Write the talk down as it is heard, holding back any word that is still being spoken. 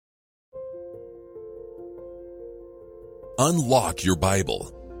Unlock your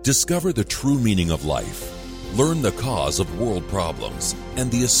Bible. Discover the true meaning of life. Learn the cause of world problems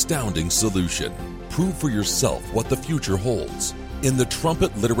and the astounding solution. Prove for yourself what the future holds. In the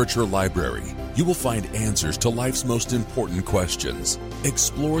Trumpet Literature Library, you will find answers to life's most important questions.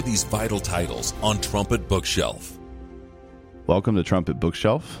 Explore these vital titles on Trumpet Bookshelf. Welcome to Trumpet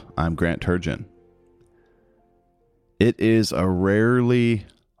Bookshelf. I'm Grant Turgeon. It is a rarely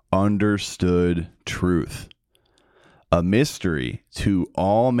understood truth, a mystery to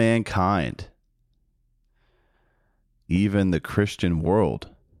all mankind. Even the Christian world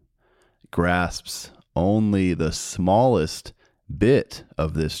grasps only the smallest bit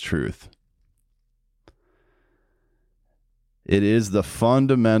of this truth. It is the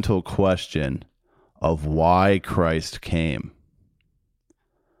fundamental question of why Christ came.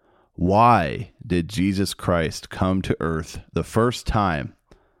 Why did Jesus Christ come to earth the first time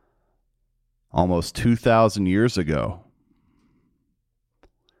almost 2,000 years ago?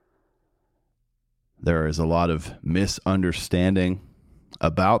 There is a lot of misunderstanding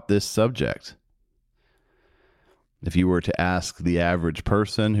about this subject. If you were to ask the average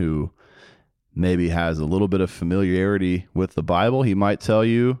person who maybe has a little bit of familiarity with the Bible, he might tell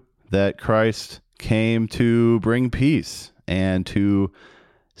you that Christ came to bring peace and to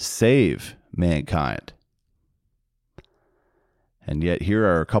save mankind. And yet here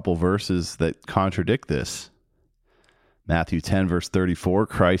are a couple verses that contradict this. Matthew 10, verse 34,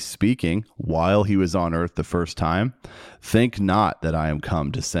 Christ speaking while he was on earth the first time, "Think not that I am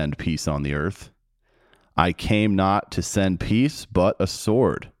come to send peace on the earth. I came not to send peace, but a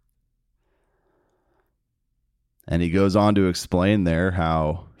sword." And he goes on to explain there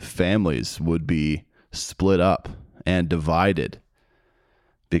how families would be split up and divided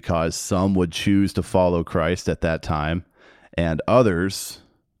because some would choose to follow Christ at that time and others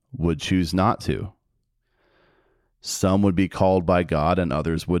would choose not to. Some would be called by God and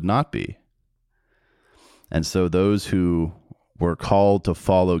others would not be. And so those who were called to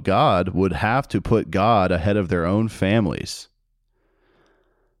follow God would have to put God ahead of their own families.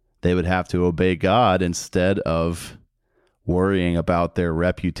 They would have to obey God instead of worrying about their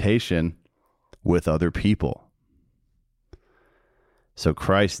reputation with other people. So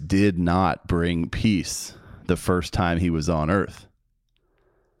Christ did not bring peace the first time he was on earth.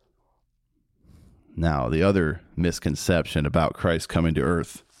 Now, the other misconception about Christ coming to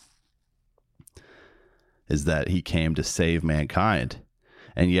earth is that he came to save mankind.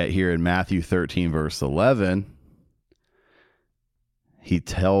 And yet here in Matthew 13, verse 11, he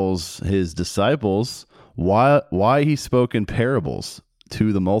tells his disciples why he spoke in parables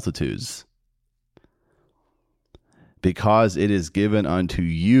to the multitudes. Because it is given unto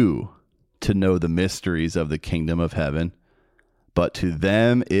you to know the mysteries of the kingdom of heaven, but to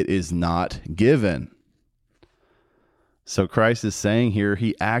them it is not given. So Christ is saying here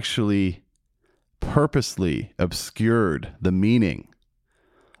he actually purposely obscured the meaning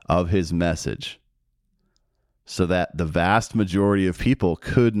of his message so that the vast majority of people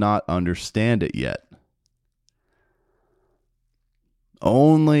could not understand it yet.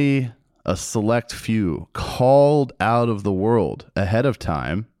 Only a select few called out of the world ahead of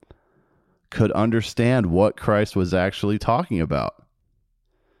time could understand what Christ was actually talking about.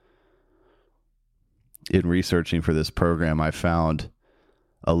 In researching for this program, I found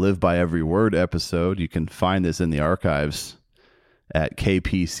a Live by Every Word episode. You can find this in the archives at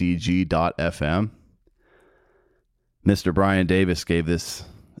kpcg.fm. Mr. Brian Davis gave this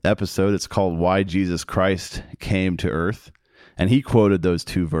episode. It's called Why Jesus Christ Came to Earth. And he quoted those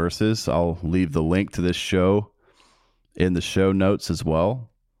two verses. I'll leave the link to this show in the show notes as well.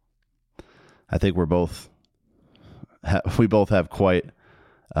 I think we both have quite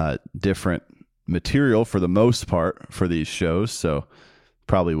different material for the most part for these shows, so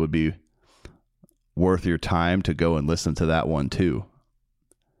probably would be worth your time to go and listen to that one too.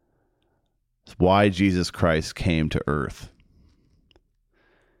 It's why Jesus Christ came to earth.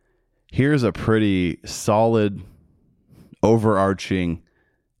 Here's a pretty solid, overarching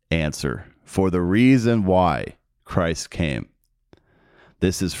answer for the reason why Christ came.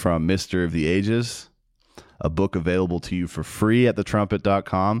 This is from Mystery of the Ages, a book available to you for free at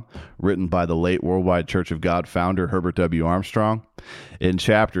thetrumpet.com, written by the late Worldwide Church of God founder Herbert W. Armstrong. In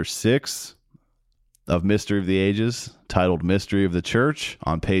chapter 6 of Mystery of the Ages, titled Mystery of the Church,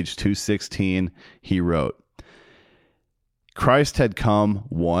 on page 216, he wrote, Christ had come,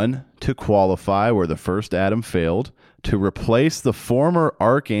 1, to qualify where the first Adam failed, to replace the former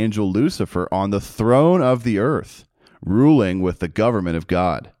archangel Lucifer on the throne of the earth, ruling with the government of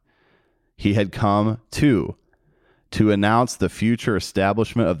God. He had come, 2, to announce the future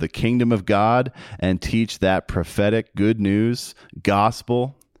establishment of the kingdom of God and teach that prophetic good news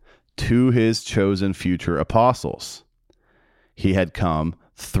gospel to his chosen future apostles. He had come,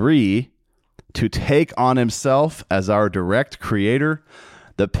 3, to take on himself as our direct creator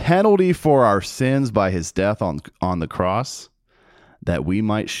the penalty for our sins by his death on the cross, that we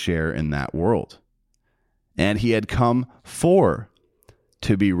might share in that world. And he had come, 4,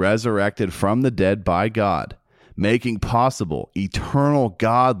 to be resurrected from the dead by God, making possible eternal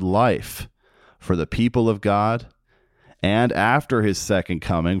God life for the people of God, and after his second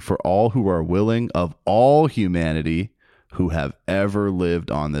coming for all who are willing of all humanity who have ever lived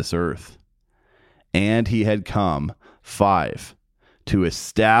on this earth. And he had come, 5, to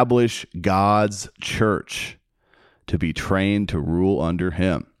establish God's church, to be trained to rule under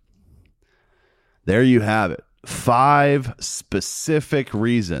him. There you have it. 5 specific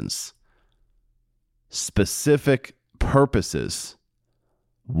reasons, specific purposes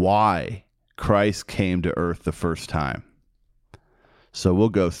why Christ came to earth the first time. So we'll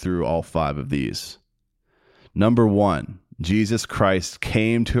go through all 5 of these. Number 1, Jesus Christ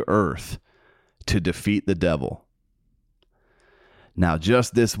came to earth to defeat the devil. Now,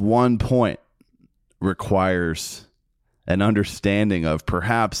 just this one point requires an understanding of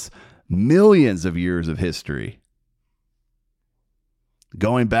perhaps millions of years of history,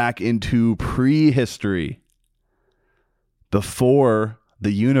 going back into prehistory, before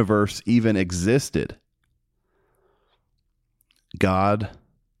the universe even existed. God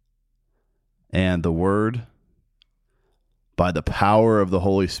and the Word, by the power of the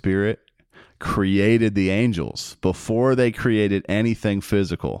Holy Spirit, created the angels before they created anything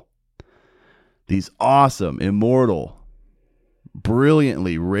physical. These awesome, immortal,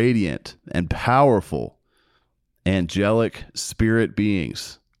 brilliantly radiant, and powerful angelic spirit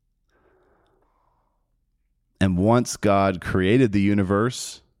beings. And once God created the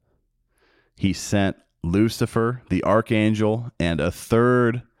universe, he sent Lucifer, the archangel, and a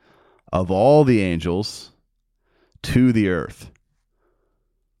third of all the angels to the earth.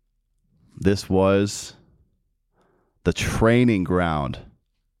 This was the training ground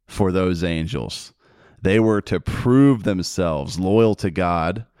for those angels. They were to prove themselves loyal to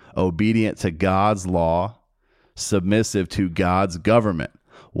God, obedient to God's law, submissive to God's government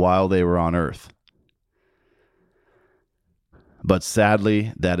while they were on earth. But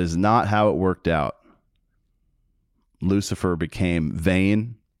sadly, that is not how it worked out. Lucifer became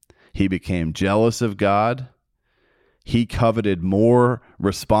vain. He became jealous of God. He coveted more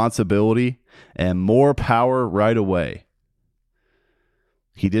responsibility and more power right away.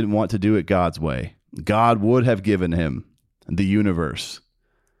 He didn't want to do it God's way. God would have given him the universe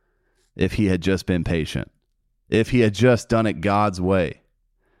if he had just been patient, if he had just done it God's way.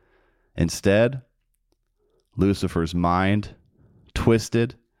 Instead, Lucifer's mind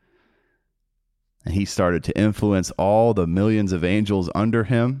twisted, and he started to influence all the millions of angels under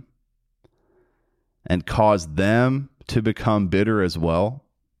him and caused them to become bitter as well,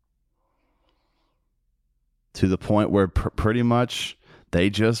 to the point where pretty much they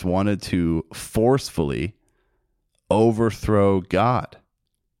just wanted to forcefully overthrow God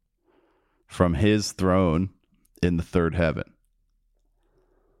from his throne in the third heaven.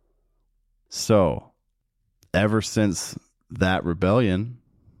 So, ever since that rebellion,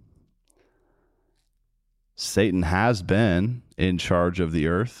 Satan has been in charge of the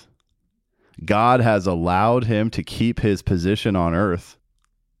earth. God has allowed him to keep his position on earth.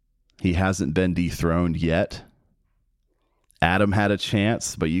 He hasn't been dethroned yet. Adam had a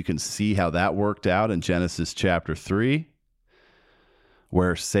chance, but you can see how that worked out in Genesis chapter 3,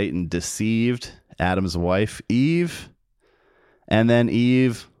 where Satan deceived Adam's wife, Eve, and then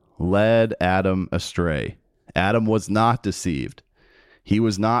Eve led Adam astray. Adam was not deceived. He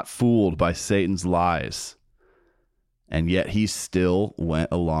was not fooled by Satan's lies, and yet he still went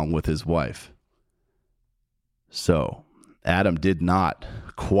along with his wife. So, Adam did not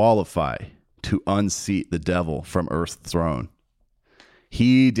qualify to unseat the devil from earth's throne.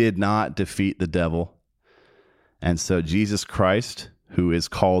 He did not defeat the devil. And so Jesus Christ, who is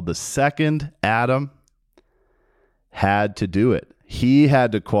called the second Adam, had to do it. He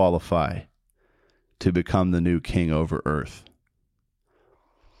had to qualify to become the new king over earth.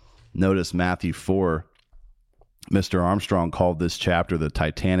 Notice Matthew 4. Mr. Armstrong called this chapter the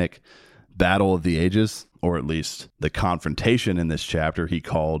Titanic Battle of the Ages, or at least the confrontation in this chapter he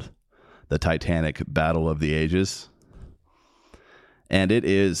called the Titanic Battle of the Ages. And it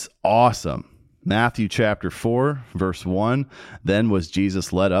is awesome. Matthew chapter 4, verse 1, then was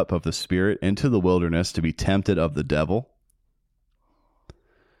Jesus led up of the Spirit into the wilderness to be tempted of the devil.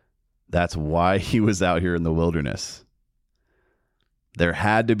 That's why he was out here in the wilderness. There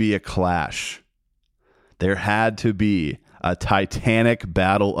had to be a clash. There had to be a titanic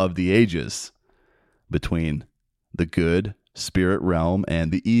battle of the ages between the good spirit realm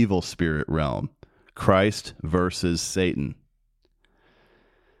and the evil spirit realm. Christ versus Satan.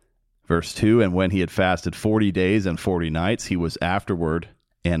 Verse 2, and when he had fasted 40 days and 40 nights, he was afterward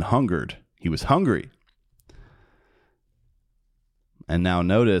and hungered. He was hungry. And now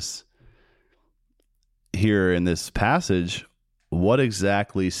notice here in this passage what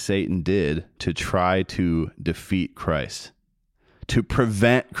exactly Satan did to try to defeat Christ, to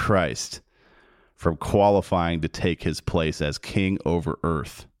prevent Christ from qualifying to take his place as king over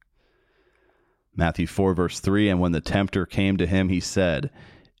earth. Matthew 4, verse 3, and when the tempter came to him, he said,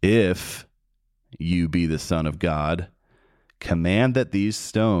 if you be the Son of God, command that these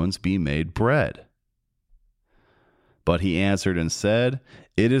stones be made bread. But he answered and said,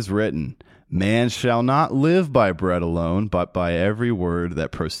 it is written, man shall not live by bread alone, but by every word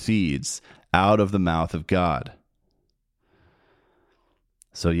that proceeds out of the mouth of God.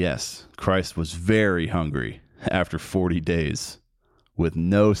 So yes, Christ was very hungry after 40 days with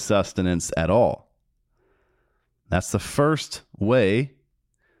no sustenance at all. That's the first way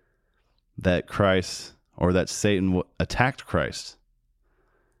that Christ, or that Satan attacked Christ,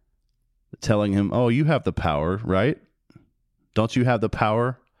 telling him, oh, you have the power, right? Don't you have the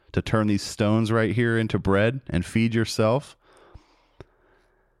power to turn these stones right here into bread and feed yourself?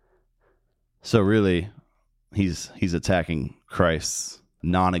 So really, he's attacking Christ's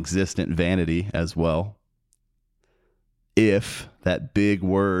non-existent vanity as well. If, that big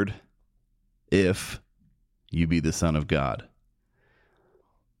word, if you be the Son of God.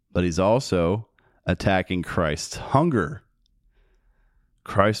 But he's also attacking Christ's hunger.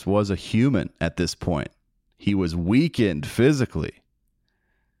 Christ was a human at this point. He was weakened physically,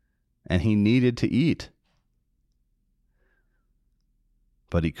 and he needed to eat.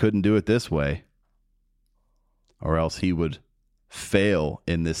 But he couldn't do it this way, or else he would fail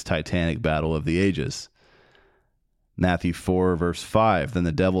in this titanic battle of the ages. Matthew 4, verse 5, then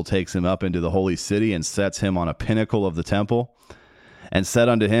the devil takes him up into the holy city and sets him on a pinnacle of the temple, and said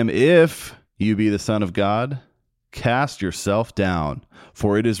unto him, if you be the Son of God, cast yourself down,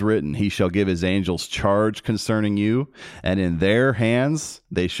 for it is written, he shall give his angels charge concerning you, and in their hands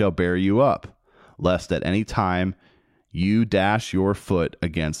they shall bear you up, lest at any time you dash your foot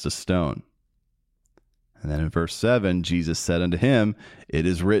against a stone. And then in verse 7, Jesus said unto him, it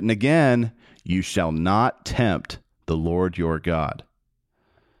is written again, you shall not tempt the Lord your God.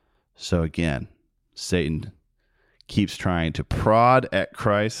 So again, Satan keeps trying to prod at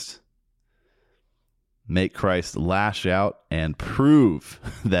Christ, make Christ lash out and prove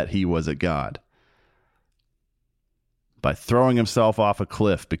that he was a God by throwing himself off a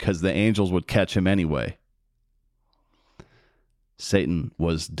cliff because the angels would catch him anyway. Satan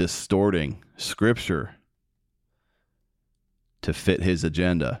was distorting Scripture to fit his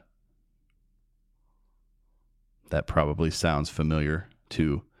agenda. That probably sounds familiar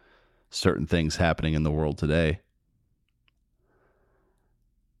to certain things happening in the world today.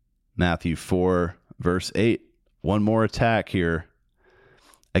 Matthew 4, verse 8. One more attack here.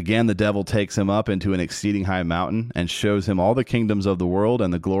 Again, the devil takes him up into an exceeding high mountain and shows him all the kingdoms of the world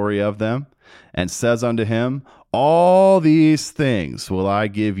and the glory of them, and says unto him, all these things will I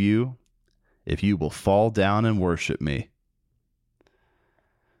give you if you will fall down and worship me.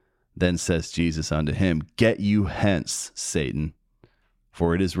 Then says Jesus unto him, get you hence, Satan,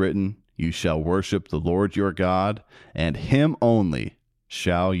 for it is written, you shall worship the Lord your God, and him only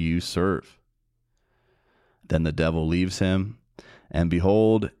shall you serve. Then the devil leaves him, and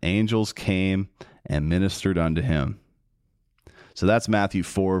behold, angels came and ministered unto him. So that's Matthew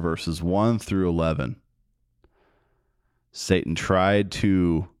 4, verses 1 through 11. Satan tried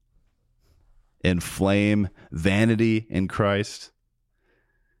to inflame vanity in Christ.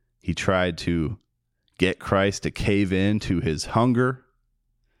 He tried to get Christ to cave in to his hunger.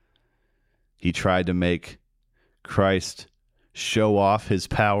 He tried to make Christ show off his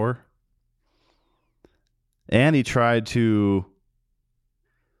power. And he tried to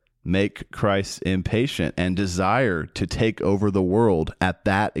make Christ impatient and desire to take over the world at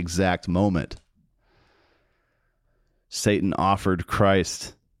that exact moment. Satan offered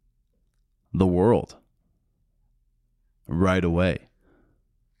Christ the world right away.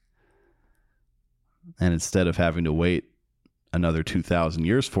 And instead of having to wait another 2,000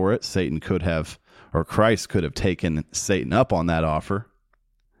 years for it, Christ could have taken Satan up on that offer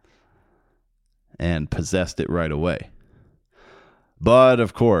and possessed it right away. But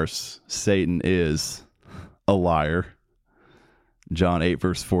of course, Satan is a liar. John 8,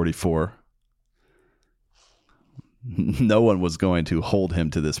 verse 44. No one was going to hold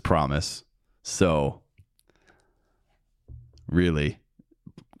him to this promise. So, really,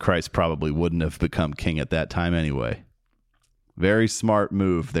 Christ probably wouldn't have become king at that time anyway. Very smart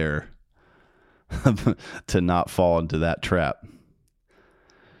move there to not fall into that trap.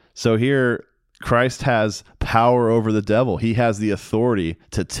 So here, Christ has power over the devil. He has the authority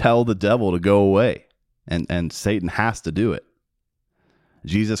to tell the devil to go away, and Satan has to do it.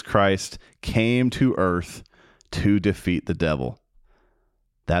 Jesus Christ came to earth to defeat the devil.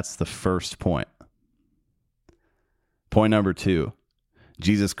 That's the first point. Point number 2,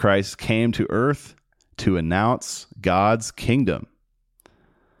 Jesus Christ came to earth to announce God's kingdom.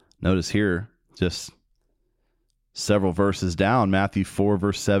 Notice here, just several verses down, Matthew 4,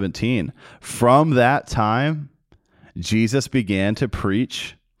 verse 17. From that time, Jesus began to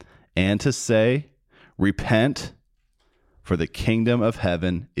preach and to say, repent, for the kingdom of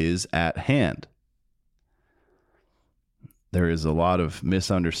heaven is at hand. There is a lot of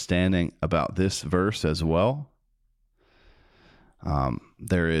misunderstanding about this verse as well.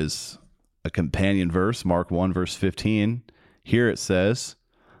 There is a companion verse, Mark 1, verse 15. Here it says,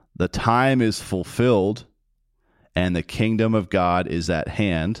 the time is fulfilled and the kingdom of God is at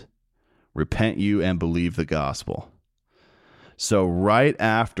hand. Repent you and believe the gospel. So right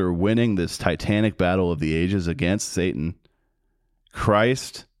after winning this titanic battle of the ages against Satan,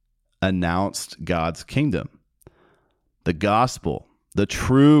 Christ announced God's kingdom. The gospel, the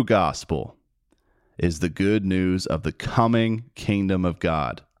true gospel, is the good news of the coming kingdom of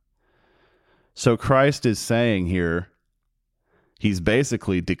God. So Christ is saying here, he's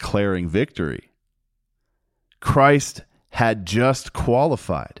basically declaring victory. Christ had just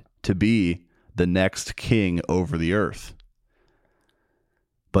qualified to be the next king over the earth.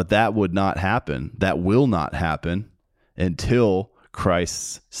 But that would not happen. That will not happen until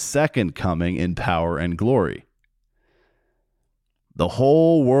Christ's second coming in power and glory. The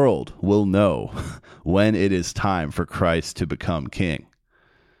whole world will know when it is time for Christ to become king.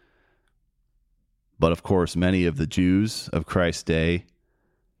 But of course, many of the Jews of Christ's day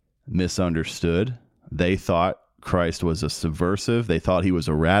misunderstood. They thought Christ was a subversive. They thought he was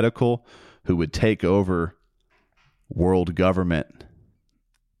a radical who would take over world government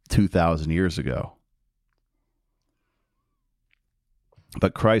 2,000 years ago.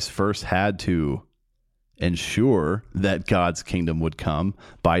 But Christ first had to ensure that God's kingdom would come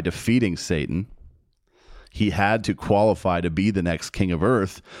by defeating Satan. He had to qualify to be the next king of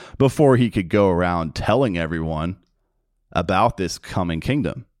earth before he could go around telling everyone about this coming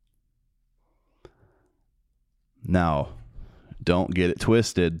kingdom. Now, don't get it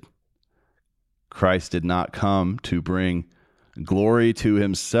twisted. Christ did not come to bring glory to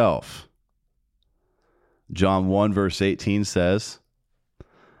himself. John 1 verse 18 says,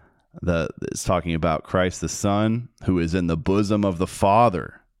 it's talking about Christ the Son, who is in the bosom of the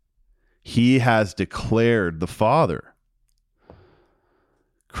Father. He has declared the Father.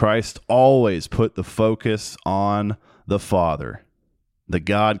 Christ always put the focus on the Father. The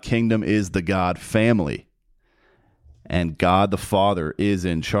God kingdom is the God family, and God the Father is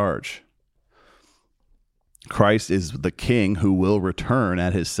in charge. Christ is the king who will return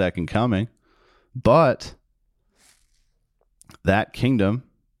at his second coming, but that kingdom,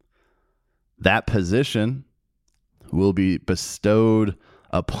 that position will be bestowed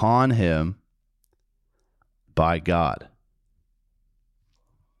upon him by God.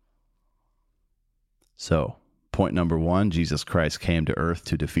 So, point number 1, Jesus Christ came to earth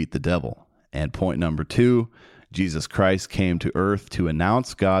to defeat the devil. And point number 2, Jesus Christ came to earth to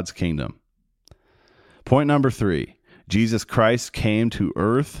announce God's kingdom. Point number 3, Jesus Christ came to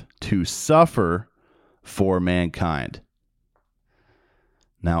earth to suffer for mankind.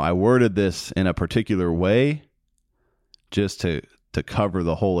 Now, I worded this in a particular way just to cover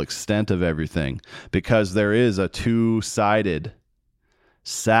the whole extent of everything, because there is a two-sided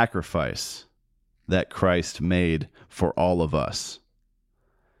sacrifice that Christ made for all of us.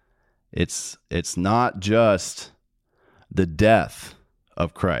 It's not just the death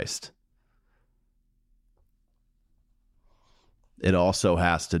of Christ. It also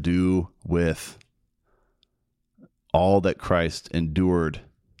has to do with all that Christ endured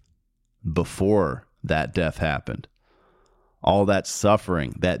before that death happened. All that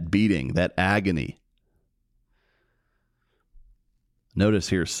suffering, that beating, that agony. Notice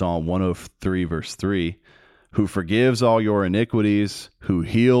here Psalm 103 verse 3, who forgives all your iniquities, who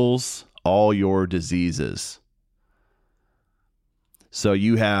heals all your diseases. So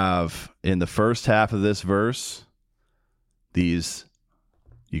you have in the first half of this verse,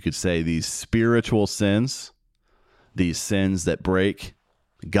 you could say these spiritual sins, these sins that break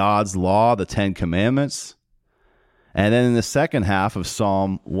God's law, the Ten Commandments. And then in the second half of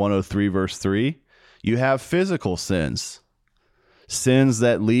Psalm 103, verse 3, you have physical sins, sins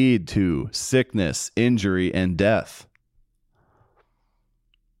that lead to sickness, injury, and death.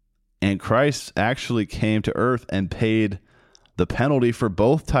 And Christ actually came to earth and paid the penalty for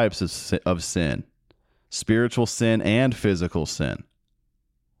both types of sin, spiritual sin and physical sin.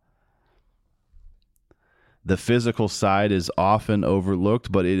 The physical side is often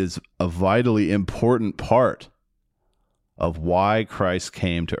overlooked, but it is a vitally important part of why Christ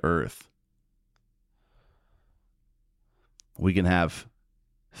came to earth. We can have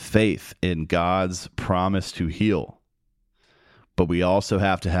faith in God's promise to heal, but we also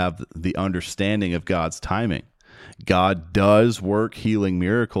have to have the understanding of God's timing. God does work healing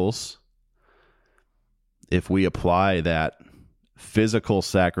miracles. If we apply that physical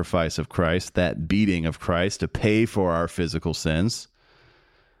sacrifice of Christ, that beating of Christ to pay for our physical sins,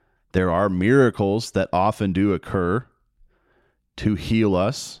 there are miracles that often do occur to heal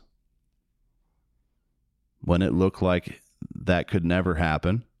us when it looked like that could never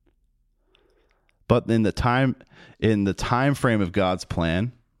happen. But in the time frame of God's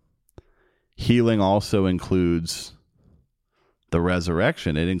plan, healing also includes the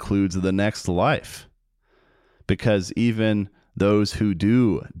resurrection. It includes the next life. Because even those who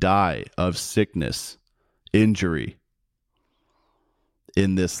do die of sickness, injury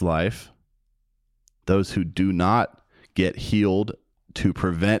in this life, those who do not get healed to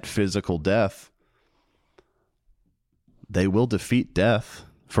prevent physical death, they will defeat death.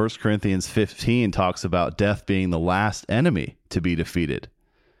 1 Corinthians 15 talks about death being the last enemy to be defeated.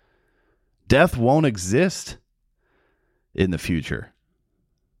 Death won't exist in the future.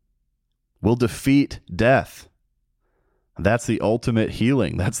 We'll defeat death. That's the ultimate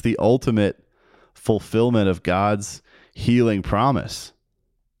healing. That's the ultimate fulfillment of God's healing promise.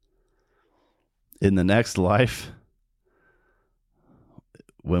 In the next life,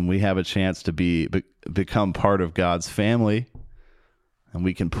 when we have a chance to become part of God's family, and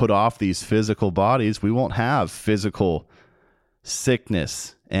we can put off these physical bodies, we won't have physical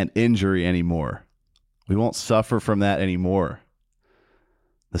sickness and injury anymore. We won't suffer from that anymore.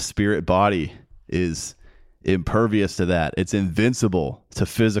 The spirit body is impervious to that. It's invincible to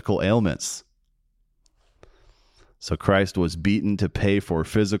physical ailments. So Christ was beaten to pay for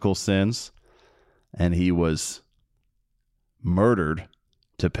physical sins, and he was murdered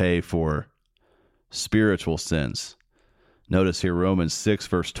to pay for spiritual sins. Notice here Romans 6,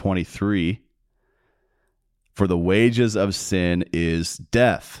 verse 23, for the wages of sin is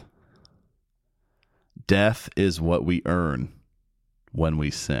death. Death is what we earn when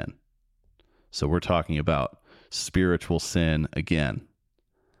we sin. So we're talking about spiritual sin again.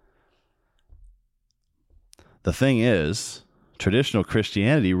 The thing is, traditional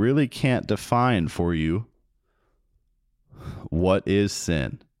Christianity really can't define for you what is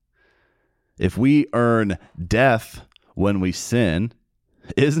sin. If we earn death when we sin,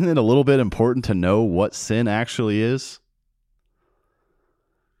 isn't it a little bit important to know what sin actually is?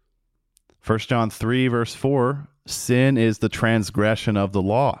 1 John 3, verse 4, sin is the transgression of the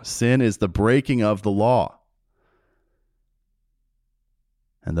law. Sin is the breaking of the law.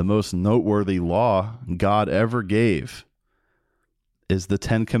 And the most noteworthy law God ever gave is the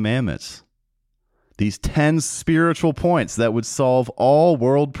Ten Commandments. These 10 spiritual points that would solve all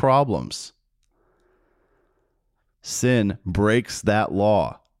world problems. Sin breaks that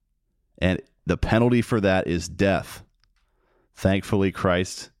law, and the penalty for that is death. Thankfully,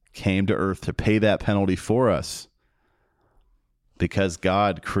 Christ came to earth to pay that penalty for us, because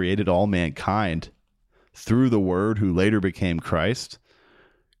God created all mankind through the Word who later became Christ.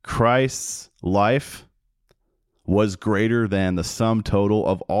 Christ's life was greater than the sum total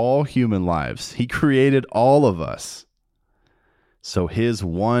of all human lives. He created all of us. So his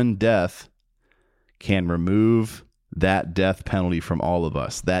one death can remove that death penalty from all of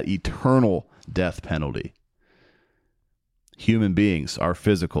us, that eternal death penalty. Human beings are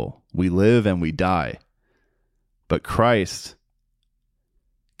physical. We live and we die. But Christ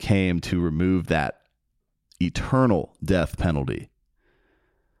came to remove that eternal death penalty.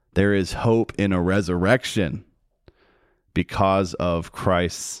 There is hope in a resurrection because of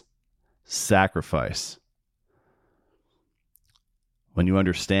Christ's sacrifice. When you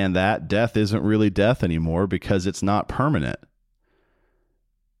understand that, death isn't really death anymore because it's not permanent.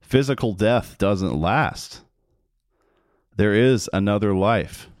 Physical death doesn't last. There is another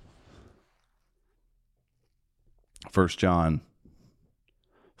life. 1 John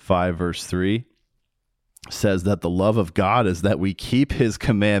 5, verse 3 says that the love of God is that we keep his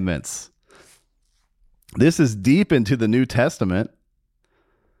commandments. This is deep into the New Testament,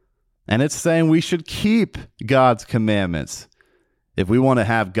 and it's saying we should keep God's commandments. If we want to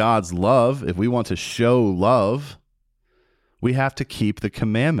have God's love, if we want to show love, we have to keep the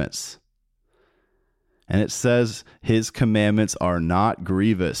commandments. And it says his commandments are not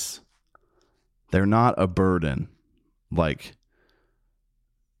grievous. They're not a burden like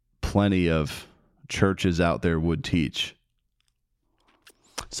plenty of churches out there would teach.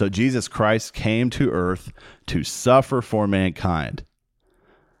 So Jesus Christ came to earth to suffer for mankind.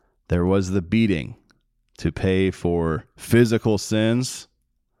 There was the beating to pay for physical sins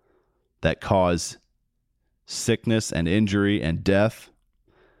that cause sickness and injury and death.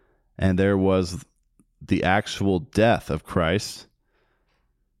 And there was the actual death of Christ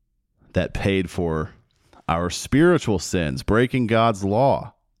that paid for our spiritual sins, breaking God's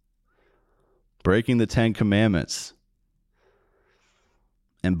law, breaking the 10 Commandments.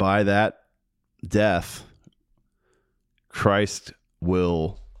 And by that death, Christ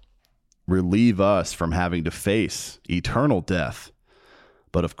will relieve us from having to face eternal death.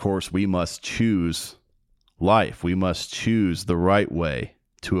 But of course, we must choose life. We must choose the right way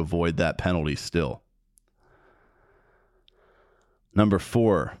to avoid that penalty still. Number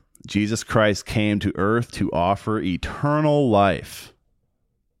 4, Jesus Christ came to earth to offer eternal life.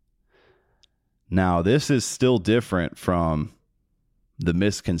 Now, this is still different from the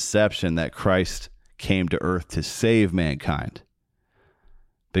misconception that Christ came to earth to save mankind,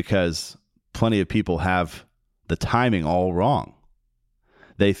 because plenty of people have the timing all wrong.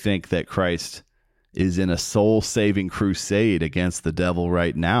 They think that Christ is in a soul-saving crusade against the devil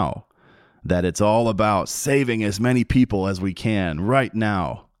right now, that it's all about saving as many people as we can right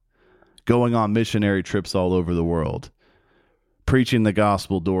now, going on missionary trips all over the world, preaching the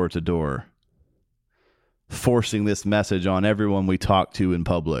gospel door to door, forcing this message on everyone we talk to in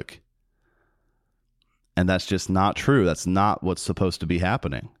public. And that's just not true. That's not what's supposed to be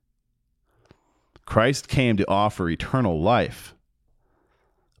happening. Christ came to offer eternal life,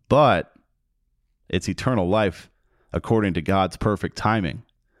 but it's eternal life according to God's perfect timing.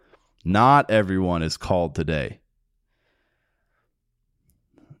 Not everyone is called today.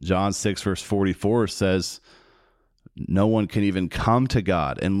 John 6 verse 44 says, no one can even come to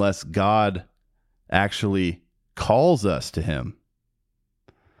God unless God actually calls us to him.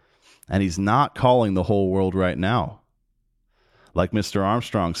 And he's not calling the whole world right now. Like Mr.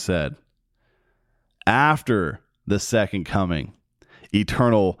 Armstrong said, after the second coming,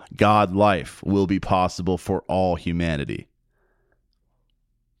 eternal God life will be possible for all humanity.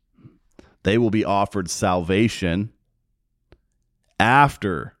 They will be offered salvation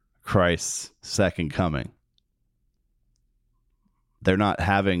after Christ's second coming. They're not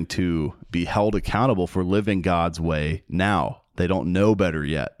having to be held accountable for living God's way now. They don't know better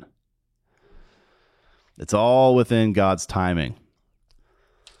yet. It's all within God's timing.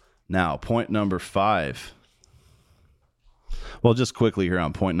 Now, point number 5. Well, just quickly here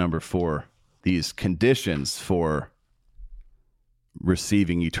on point number 4, these conditions for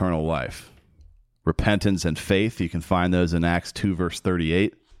receiving eternal life. Repentance and faith, you can find those in Acts 2 verse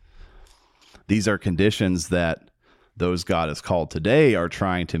 38. These are conditions that those God has called today are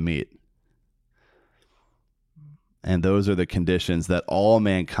trying to meet. And those are the conditions that all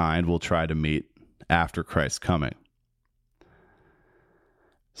mankind will try to meet after Christ's coming.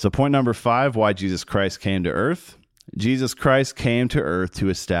 So point number 5, why Jesus Christ came to earth. Jesus Christ came to earth to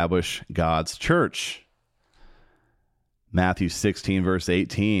establish God's church. Matthew 16 verse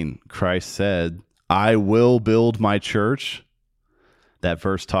 18, Christ said, I will build my church. That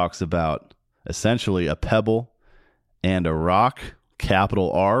verse talks about essentially a pebble and a rock,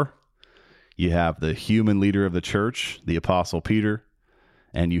 capital R. You have the human leader of the church, the Apostle Peter,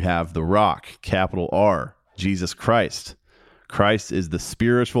 and you have the rock, capital R, Jesus Christ. Christ is the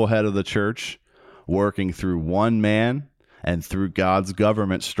spiritual head of the church, working through one man and through God's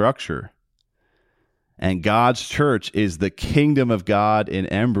government structure. And God's church is the kingdom of God in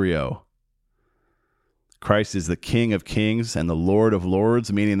embryo. Christ is the King of kings and the Lord of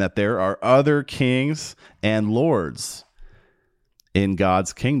lords, meaning that there are other kings and lords in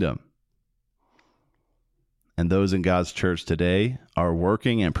God's kingdom. And those in God's church today are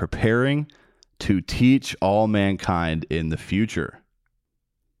working and preparing to teach all mankind in the future.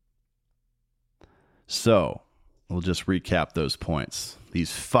 So, we'll just recap those points.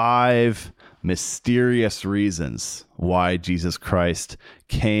 These 5 mysterious reasons why Jesus Christ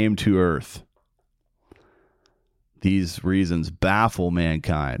came to earth. These reasons baffle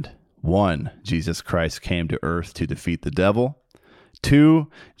mankind. 1, Jesus Christ came to earth to defeat the devil. 2,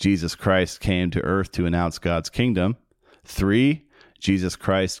 Jesus Christ came to earth to announce God's kingdom. 3, Jesus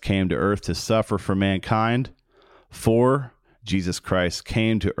Christ came to earth to suffer for mankind. 4, Jesus Christ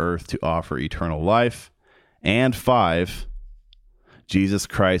came to earth to offer eternal life. And 5, Jesus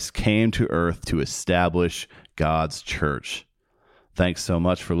Christ came to earth to establish God's church. Thanks so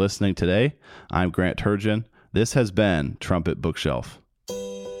much for listening today. I'm Grant Turgeon. This has been Trumpet Bookshelf.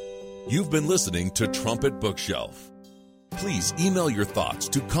 You've been listening to Trumpet Bookshelf. Please email your thoughts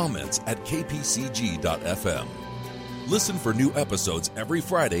to comments@kpcg.fm. Listen for new episodes every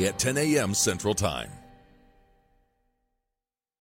Friday at 10 a.m. Central Time.